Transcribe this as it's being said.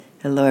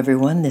Hello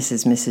everyone, this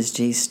is Mrs.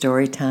 G's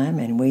Story Time,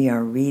 and we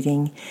are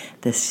reading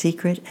The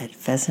Secret at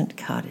Pheasant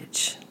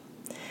Cottage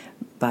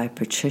by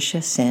Patricia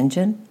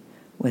Sanjan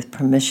with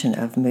permission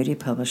of Moody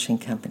Publishing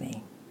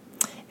Company.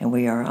 And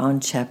we are on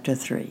Chapter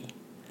 3,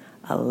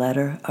 A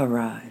Letter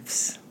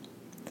Arrives.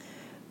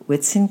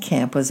 Whitsun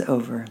Camp was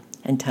over,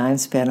 and time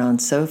sped on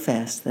so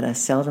fast that I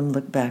seldom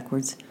looked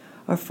backwards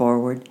or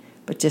forward,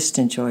 but just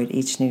enjoyed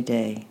each new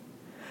day.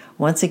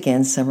 Once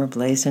again, summer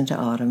blazed into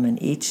autumn, and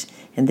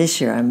this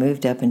year I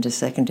moved up into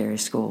secondary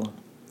school.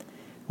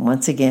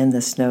 Once again,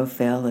 the snow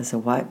fell as a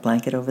white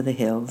blanket over the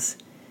hills,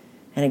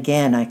 and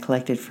again I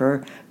collected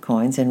fir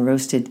coins and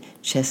roasted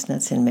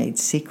chestnuts and made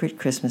secret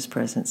Christmas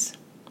presents.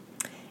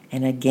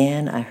 And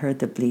again I heard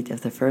the bleat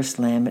of the first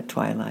lamb at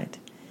twilight,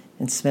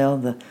 and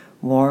smelled the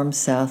warm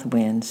south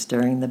wind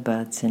stirring the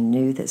buds, and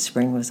knew that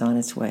spring was on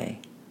its way.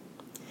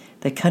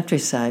 The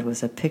countryside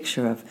was a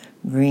picture of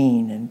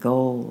green and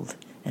gold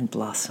and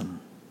blossom.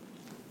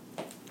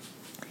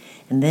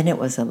 And then it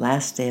was the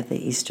last day of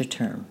the Easter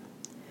term.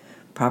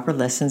 Proper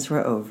lessons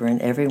were over,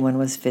 and everyone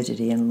was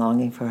fidgety and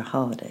longing for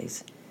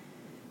holidays.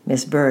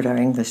 Miss Bird, our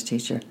English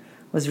teacher,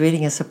 was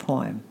reading us a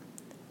poem,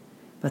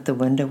 but the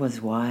window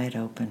was wide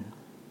open.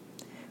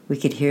 We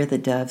could hear the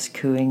doves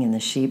cooing and the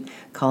sheep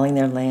calling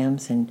their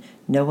lambs, and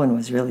no one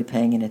was really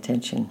paying any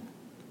attention.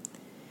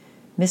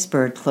 Miss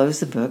Bird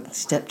closed the book,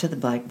 stepped to the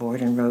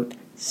blackboard, and wrote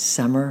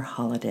 "Summer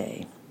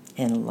Holiday"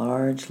 in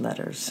large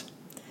letters.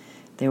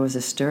 There was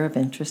a stir of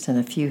interest, and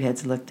a few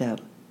heads looked up.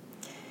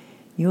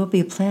 "You will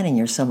be planning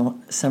your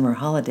summer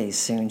holidays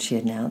soon," she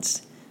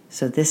announced,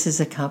 "so this is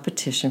a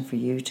competition for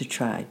you to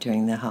try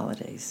during the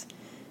holidays.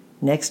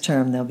 Next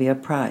term there'll be a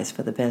prize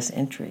for the best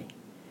entry.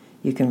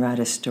 You can write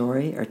a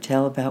story or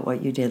tell about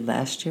what you did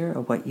last year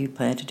or what you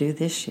plan to do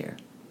this year.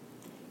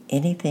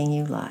 Anything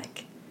you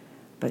like,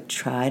 but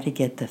try to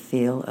get the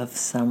feel of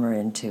summer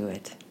into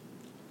it."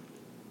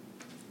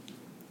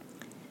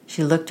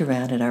 She looked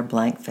around at our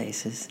blank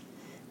faces.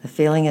 The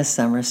feeling of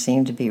summer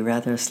seemed to be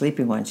rather a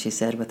sleepy one, she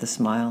said with a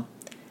smile.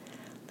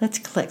 "Let's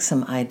collect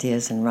some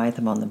ideas and write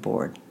them on the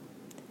board.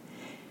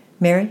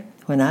 Mary,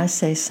 when I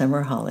say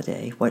summer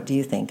holiday, what do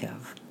you think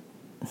of?"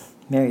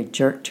 Mary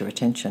jerked to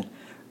attention.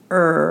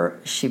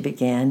 She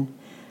began.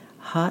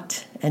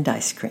 "Hot and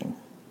ice cream."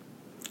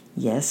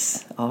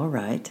 "Yes, all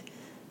right.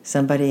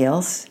 Somebody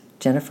else?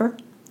 Jennifer?"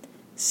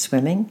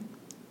 "Swimming,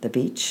 the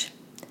beach,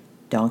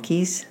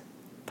 donkeys,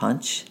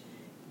 punch,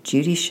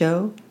 Judy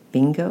show,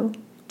 bingo,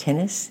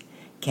 tennis,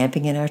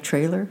 camping in our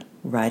trailer,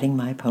 riding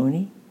my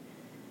pony."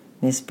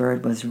 Miss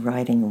Bird was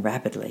writing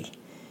rapidly.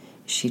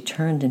 She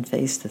turned and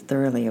faced the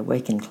thoroughly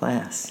awakened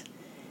class.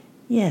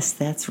 "Yes,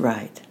 that's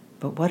right.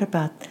 But what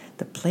about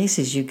the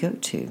places you go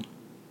to?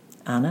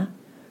 Anna,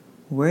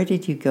 where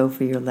did you go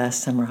for your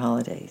last summer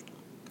holiday?"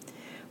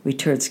 "We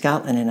toured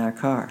Scotland in our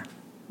car."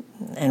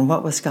 "And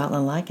what was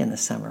Scotland like in the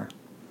summer?"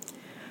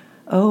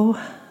 "Oh,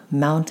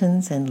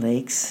 mountains and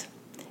lakes.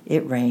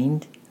 It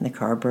rained, and the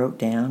car broke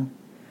down.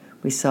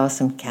 We saw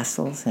some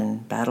castles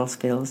and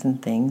battlefields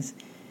and things,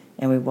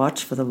 and we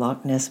watched for the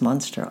Loch Ness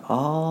Monster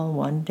all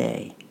one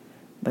day,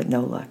 but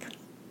no luck."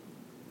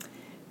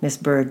 Miss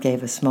Bird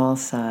gave a small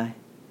sigh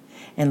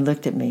and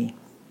looked at me.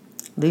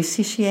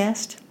 "Lucy?" she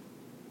asked.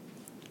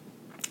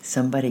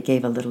 Somebody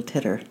gave a little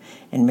titter,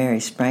 and Mary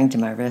sprang to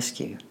my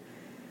rescue.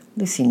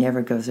 "Lucy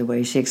never goes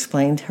away," she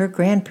explained. "Her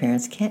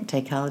grandparents can't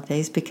take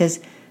holidays because—"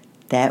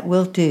 "That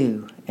will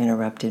do,"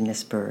 interrupted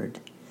Miss Bird.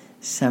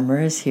 "Summer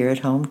is here at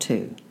home,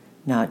 too,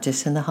 not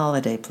just in the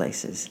holiday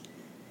places.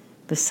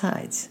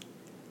 Besides,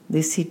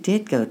 Lucy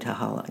did go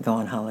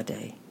on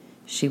holiday.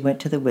 She went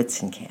to the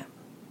Whitsun Camp.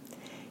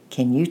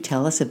 Can you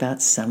tell us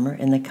about summer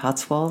in the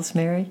Cotswolds,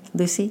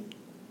 Lucy?"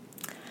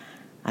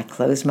 I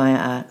closed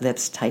my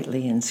lips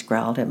tightly and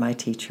scowled at my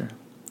teacher.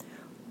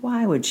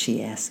 Why would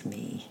she ask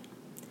me?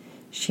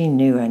 She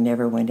knew I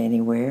never went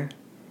anywhere.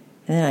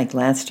 And then I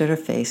glanced at her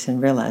face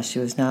and realized she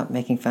was not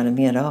making fun of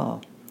me at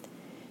all.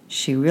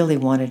 She really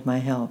wanted my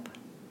help.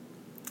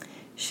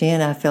 She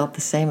and I felt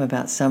the same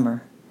about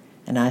summer,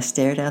 and I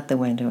stared out the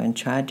window and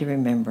tried to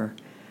remember.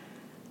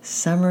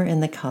 Summer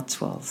in the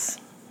Cotswolds.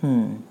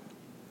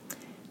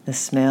 The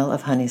smell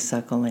of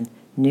honeysuckle and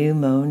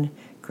new-mown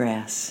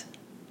grass.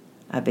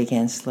 I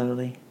began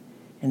slowly,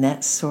 and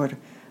that sort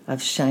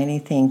of shiny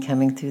thing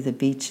coming through the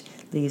beech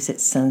leaves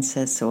at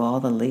sunset so all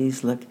the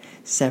leaves look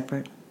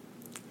separate.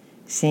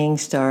 Seeing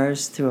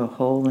stars through a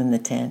hole in the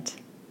tent.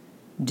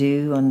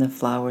 Dew on the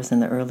flowers in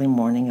the early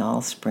morning,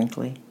 all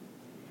sprinkly.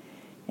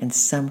 And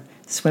some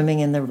swimming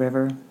in the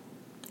river.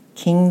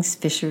 King's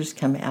fishers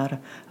come out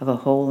of a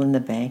hole in the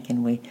bank,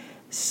 and we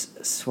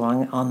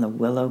swung on the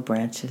willow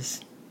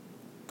branches.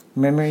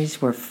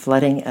 Memories were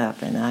flooding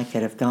up, and I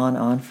could have gone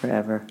on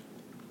forever.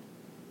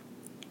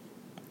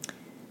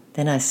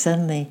 Then I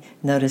suddenly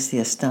noticed the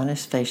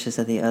astonished faces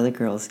of the other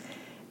girls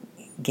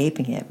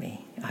gaping at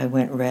me. I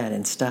went red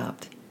and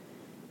stopped.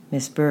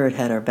 Miss Bird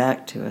had her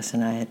back to us,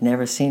 and I had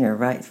never seen her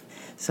write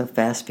so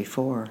fast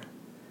before.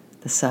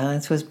 The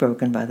silence was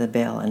broken by the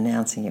bell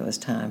announcing it was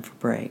time for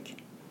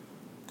break.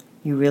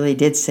 "You really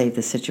did save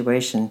the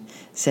situation,"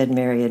 said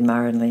Mary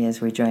admiringly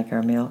as we drank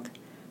our milk.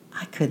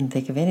 "I couldn't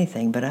think of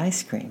anything but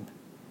ice cream."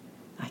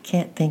 "I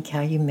can't think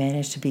how you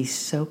managed to be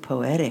so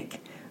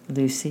poetic,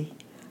 Lucy.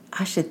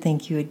 I should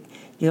think you'll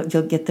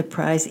get the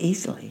prize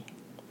easily."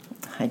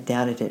 I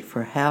doubted it,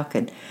 for how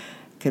could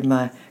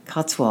my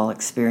Cotswold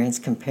experience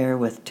compare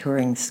with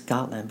touring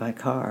Scotland by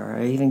car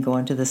or even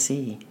going to the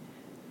sea?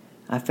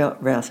 I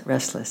felt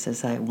restless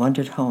as I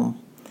wandered home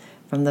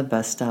from the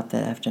bus stop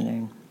that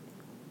afternoon.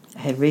 I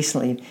had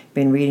recently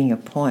been reading a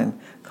poem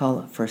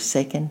called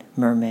 "Forsaken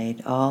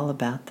Mermaid," all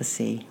about the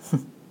sea.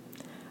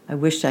 I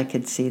wished I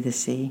could see the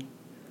sea.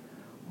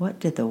 What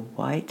did the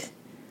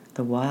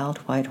wild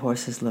white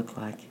horses look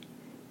like?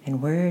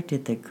 And where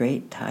did the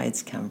great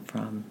tides come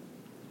from?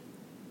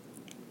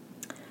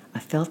 I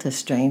felt a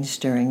strange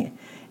stirring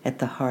at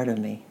the heart of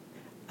me,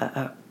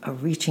 a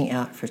reaching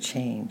out for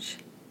change.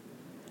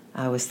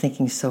 I was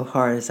thinking so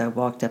hard as I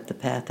walked up the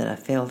path that I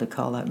failed to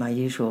call out my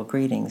usual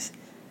greetings.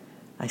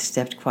 I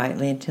stepped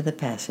quietly into the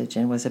passage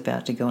and was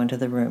about to go into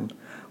the room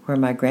where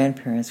my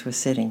grandparents were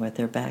sitting with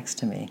their backs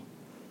to me.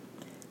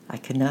 I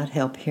could not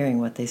help hearing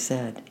what they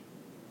said,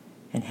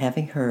 and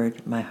having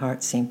heard, my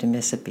heart seemed to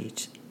miss a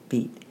beat,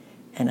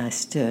 and I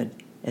stood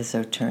as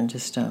though turned to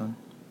stone.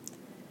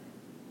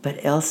 "But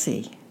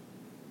Elsie,"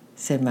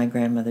 said my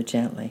grandmother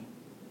gently,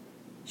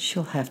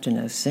 "she'll have to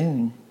know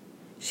soon.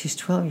 She's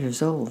 12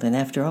 years old, and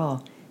after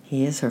all,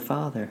 he is her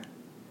father."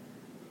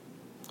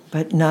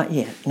 "But not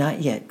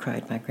yet,"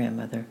 cried my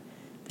grandmother.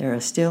 "There are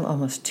still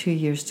almost 2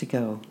 years to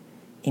go.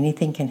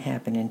 Anything can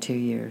happen in 2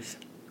 years."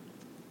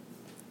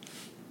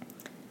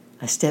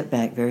 I stepped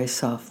back very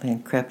softly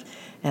and crept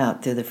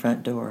out through the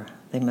front door.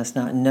 They must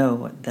not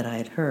know that I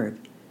had heard.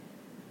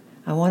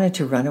 I wanted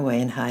to run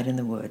away and hide in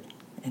the wood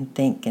and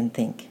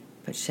think,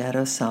 but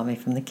Shadow saw me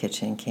from the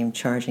kitchen and came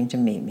charging to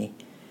meet me,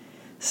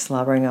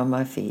 slobbering on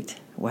my feet,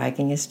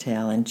 wagging his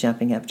tail and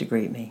jumping up to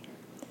greet me.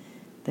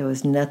 There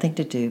was nothing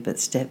to do but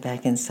step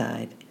back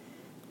inside,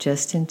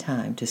 just in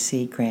time to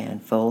see Gran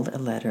fold a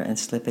letter and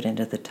slip it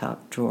into the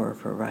top drawer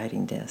of her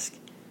writing desk.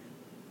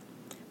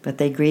 But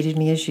they greeted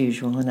me as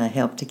usual, and I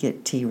helped to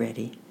get tea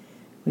ready.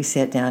 We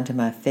sat down to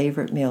my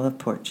favorite meal of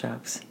pork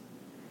chops.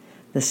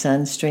 The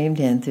sun streamed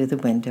in through the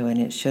window, and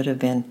it should have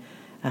been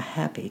a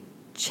happy,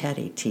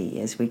 chatty tea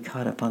as we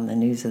caught up on the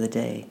news of the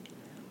day.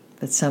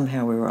 But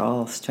somehow we were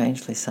all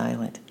strangely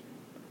silent.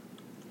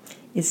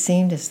 It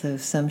seemed as though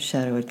some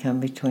shadow had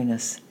come between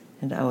us,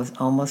 and I was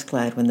almost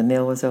glad when the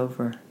meal was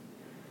over.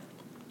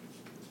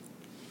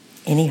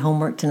 "Any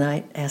homework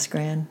tonight?" asked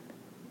Gran.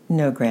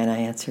 "No, Gran," I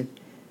answered.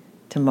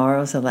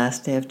 "Tomorrow's the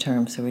last day of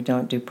term, so we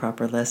don't do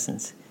proper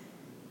lessons.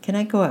 Can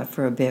I go out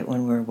for a bit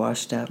when we're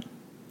washed up?"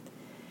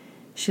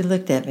 She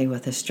looked at me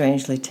with a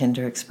strangely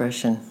tender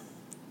expression.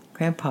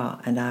 "Grandpa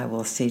and I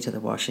will see to the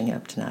washing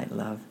up tonight,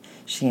 love,"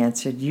 she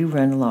answered. "You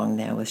run along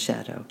now with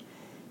Shadow.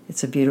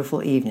 It's a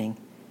beautiful evening,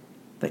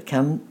 but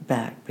come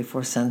back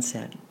before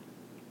sunset."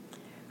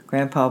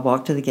 Grandpa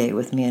walked to the gate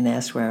with me and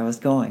asked where I was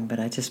going, but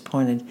I just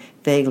pointed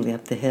vaguely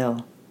up the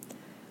hill.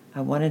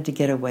 I wanted to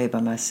get away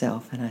by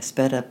myself, and I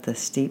sped up the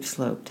steep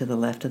slope to the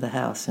left of the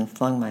house and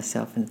flung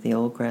myself into the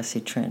old grassy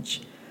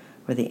trench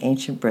where the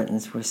ancient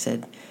Britons were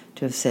said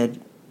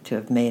to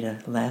have made a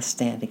last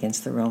stand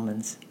against the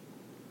Romans.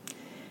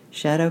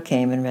 Shadow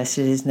came and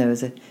rested his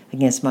nose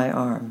against my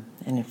arm,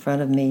 and in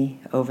front of me,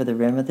 over the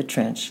rim of the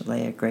trench,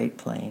 lay a great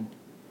plain.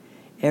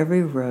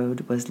 Every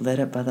road was lit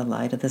up by the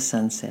light of the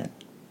sunset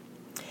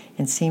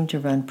and seemed to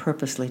run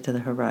purposely to the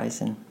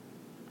horizon.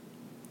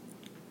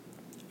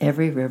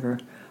 Every river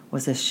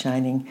was a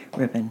shining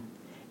ribbon.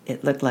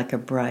 It looked like a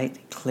bright,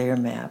 clear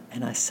map,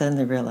 and I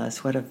suddenly realized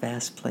what a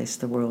vast place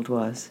the world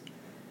was.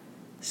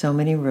 So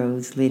many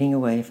roads leading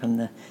away from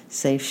the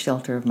safe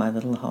shelter of my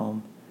little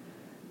home.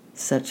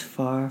 Such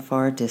far,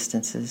 far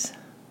distances.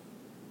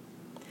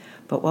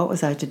 But what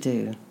was I to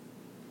do?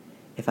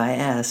 If I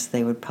asked,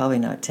 they would probably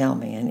not tell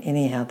me, and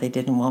anyhow they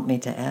didn't want me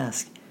to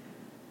ask.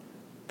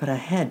 But I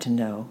had to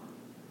know,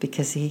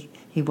 because he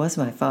was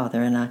my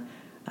father, and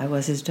I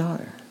was his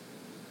daughter.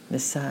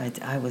 Besides,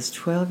 I was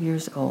 12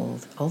 years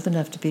old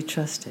enough to be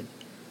trusted.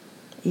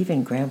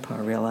 Even Grandpa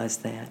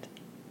realized that.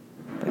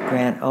 But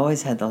Grant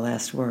always had the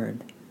last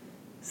word,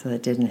 so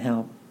that didn't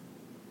help.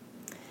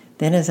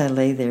 Then as I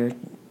lay there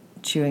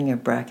chewing a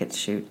bracket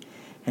shoot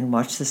and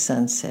watched the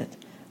sunset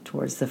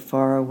towards the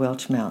far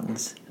Welsh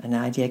mountains, an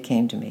idea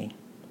came to me.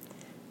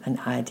 An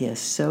idea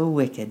so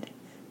wicked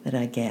that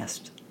I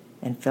gasped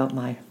and felt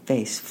my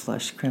face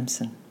flush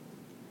crimson.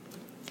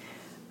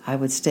 I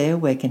would stay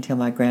awake until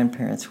my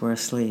grandparents were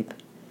asleep,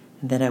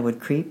 and then I would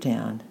creep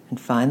down and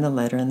find the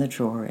letter in the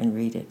drawer and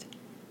read it.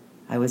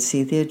 I would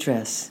see the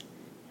address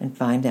and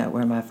find out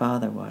where my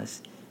father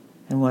was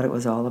and what it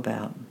was all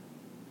about.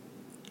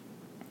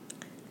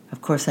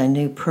 Of course, I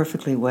knew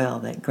perfectly well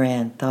that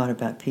Gran thought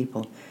about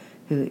people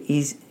who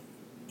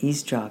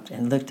eavesdropped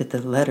and looked at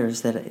the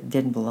letters that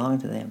didn't belong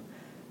to them,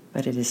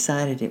 but I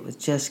decided it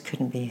just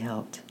couldn't be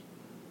helped.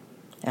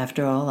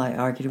 After all, I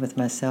argued with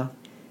myself,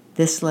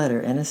 this letter,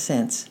 in a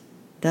sense,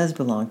 does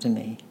belong to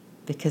me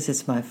because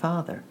it's my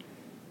father.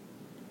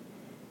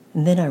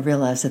 And then I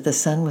realized that the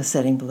sun was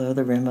setting below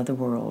the rim of the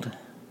world,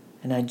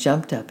 and I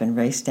jumped up and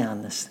raced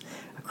down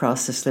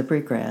across the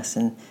slippery grass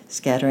and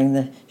scattering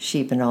the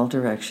sheep in all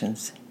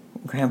directions.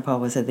 Grandpa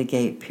was at the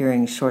gate,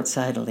 peering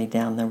short-sightedly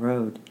down the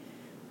road.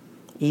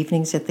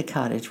 Evenings at the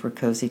cottage were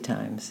cozy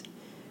times.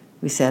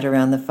 We sat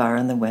around the fire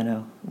in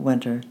the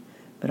winter,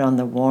 but on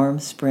the warm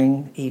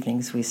spring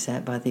evenings we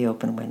sat by the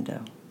open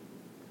window.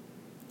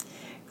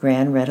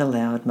 Gran read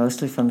aloud,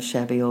 mostly from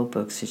shabby old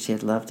books that she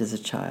had loved as a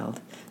child,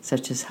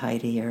 such as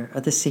Heidi or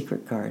The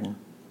Secret Garden.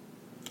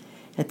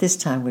 At this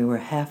time we were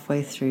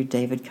halfway through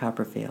David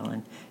Copperfield,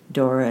 and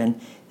Dora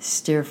and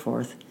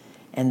Steerforth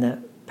and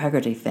the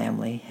Peggotty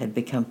family had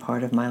become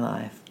part of my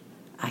life.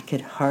 I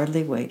could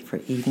hardly wait for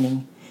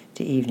evening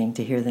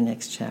to hear the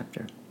next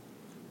chapter.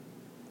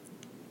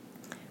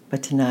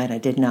 But tonight I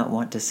did not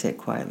want to sit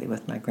quietly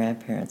with my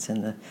grandparents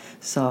in the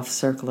soft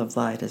circle of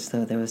light as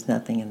though there was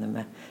nothing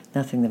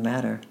the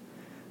matter.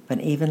 But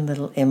even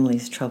little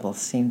Emily's trouble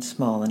seemed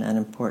small and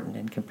unimportant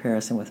in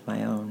comparison with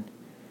my own.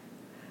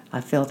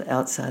 I felt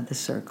outside the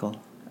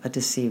circle, a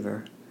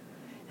deceiver,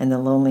 and the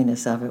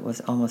loneliness of it was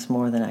almost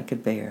more than I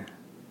could bear.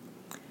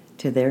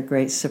 To their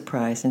great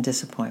surprise and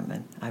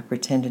disappointment, I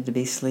pretended to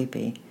be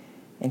sleepy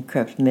and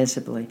crept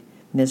miserably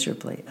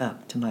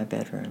up to my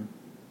bedroom.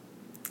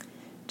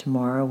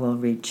 Tomorrow we'll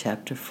read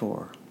Chapter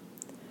 4,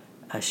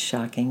 A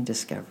Shocking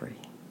Discovery.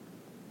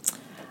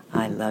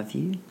 I love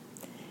you,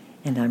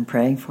 and I'm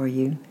praying for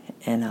you,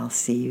 and I'll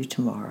see you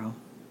tomorrow.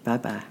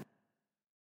 Bye-bye.